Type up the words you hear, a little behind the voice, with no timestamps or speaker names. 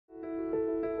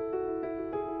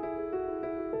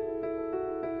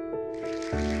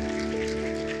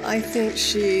I think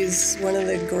she's one of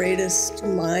the greatest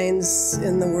minds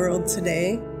in the world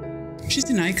today. She's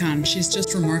an icon. She's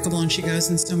just remarkable, and she goes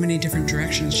in so many different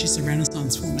directions. She's a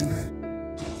Renaissance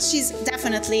woman. She's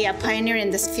definitely a pioneer in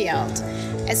this field,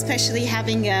 especially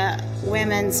having a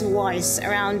women's voice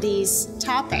around these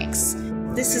topics.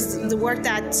 This is the work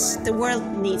that the world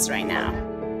needs right now.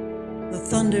 The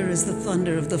thunder is the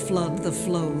thunder of the flood, the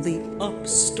flow, the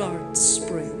upstart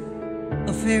spring.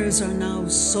 Affairs are now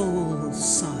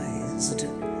soul-sized.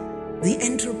 The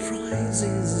enterprise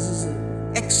is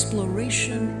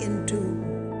exploration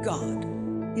into God.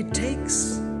 It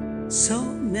takes so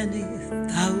many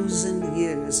thousand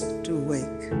years to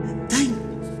wake. Thank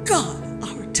God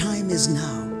our time is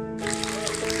now.